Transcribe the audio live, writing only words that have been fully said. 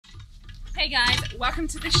Hey guys, welcome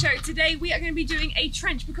to the show. Today we are going to be doing a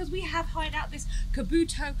trench because we have hired out this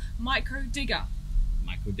Kubota micro digger.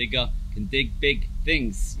 Micro digger can dig big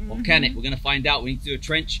things. Or can it? We're going to find out. We need to do a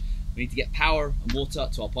trench. We need to get power and water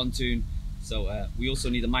to our pontoon. So we also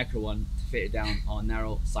need a micro one to fit it down our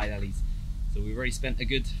narrow side alleys. So we've already spent a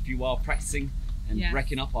good few while practicing and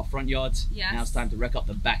wrecking up our front yards. Yes. Now it's time to wreck up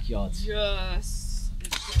the backyards. Yes.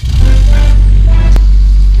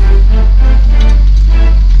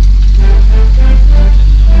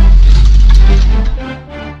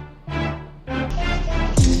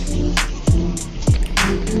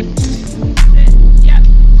 Yep,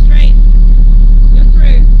 straight. Go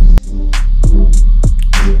through.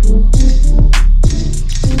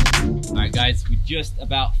 Alright guys, we just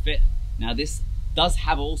about fit. Now this does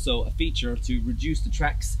have also a feature to reduce the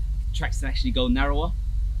tracks. Tracks can actually go narrower,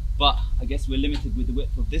 but I guess we're limited with the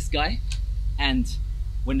width of this guy, and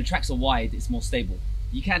when the tracks are wide it's more stable.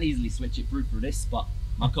 You can easily switch it through for this, but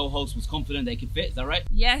my co-host was confident they could fit. Is that right?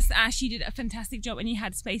 Yes, Ash, you did a fantastic job and you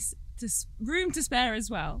had room to spare as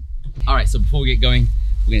well. Alright, so before we get going,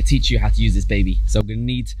 we're going to teach you how to use this baby. So we're going to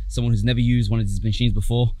need someone who's never used one of these machines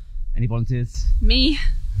before. Any volunteers? Me.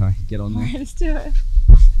 Alright, get on there. Alright, let's do it.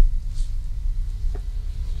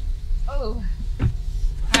 Oh.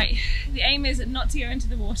 Right, the aim is not to go into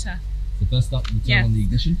the water. So first up, you turn on the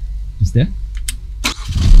ignition. Just there.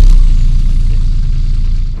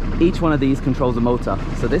 Each one of these controls a motor.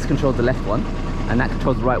 So this controls the left one, and that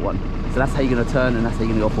controls the right one. So that's how you're going to turn, and that's how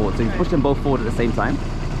you're going to go forward. So you push them both forward at the same time.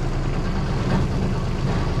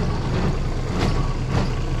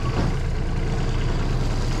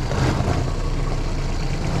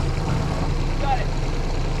 Got it.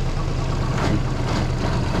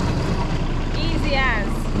 Easy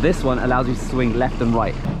as. This one allows you to swing left and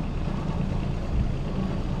right.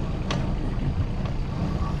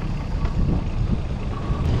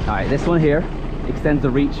 Alright, this one here extends the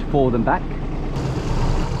reach forward and back.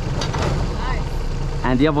 Nice.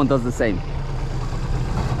 And the other one does the same.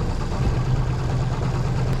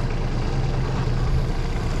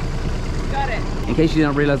 Got it. In case you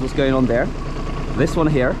didn't realize what's going on there, this one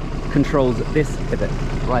here controls this pivot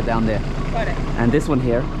right down there. Got it. And this one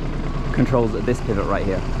here controls this pivot right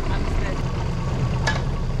here. Understood.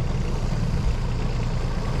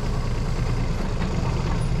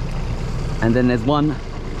 And then there's one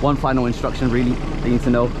final instruction really that you need to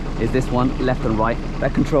know is this one, left and right.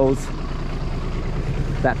 That controls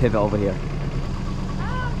that pivot over here.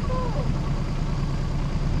 Oh, cool.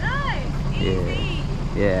 Nice. Easy.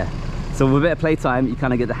 Yeah. So with a bit of playtime, you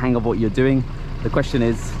kind of get the hang of what you're doing. The question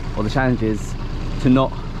is, or the challenge is, to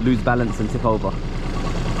not lose balance and tip over.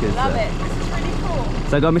 Love it. This is really cool.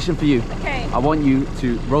 So I got a mission for you. Okay. I want you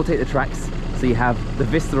to rotate the tracks so you have the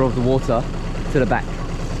vista of the water to the back.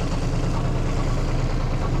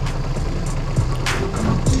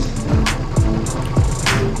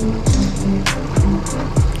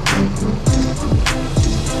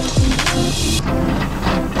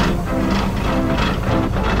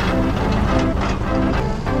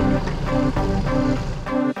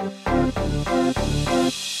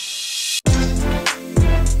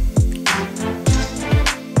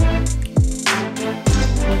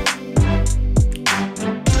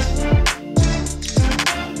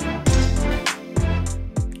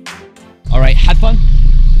 Alright, had fun?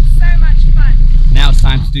 So much fun. Now it's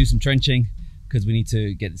time to do some trenching because we need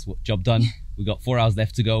to get this job done. We've got 4 hours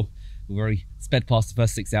left to go. We've already sped past the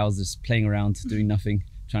first 6 hours just playing around, doing nothing,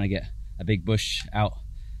 trying to get a big bush out.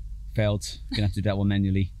 Failed. Gonna have to do that one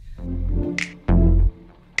manually.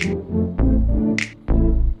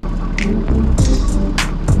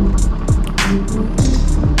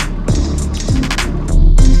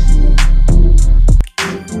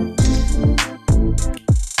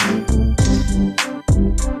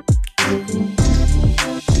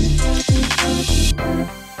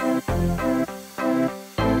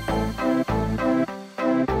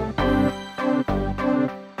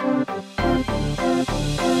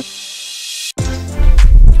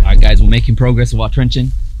 Guys, we're making progress with our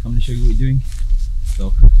trenching. I'm going to show you what we're doing.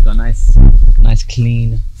 So, got a nice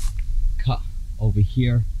clean cut over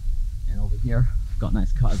here and over here. Got a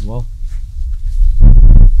nice cut as well. I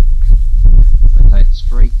tie it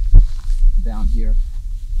straight down here,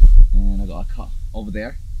 and I got a cut over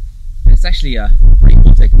there. And it's actually a pretty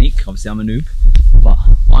cool technique. Obviously, I'm a noob, but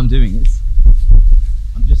what I'm doing is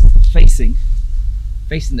I'm just facing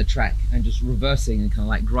the track and just reversing and kind of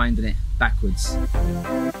like grinding it backwards.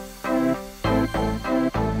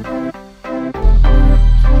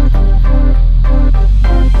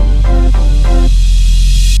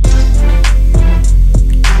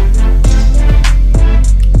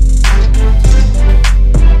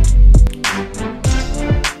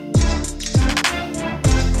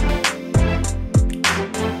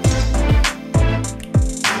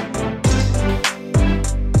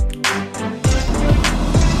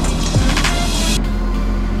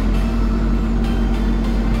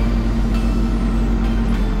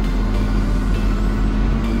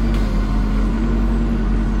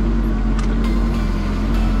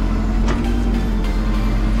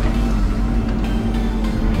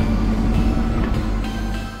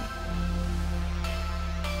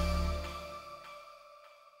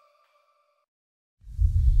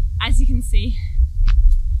 as you can see,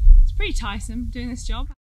 it's pretty tiresome doing this job.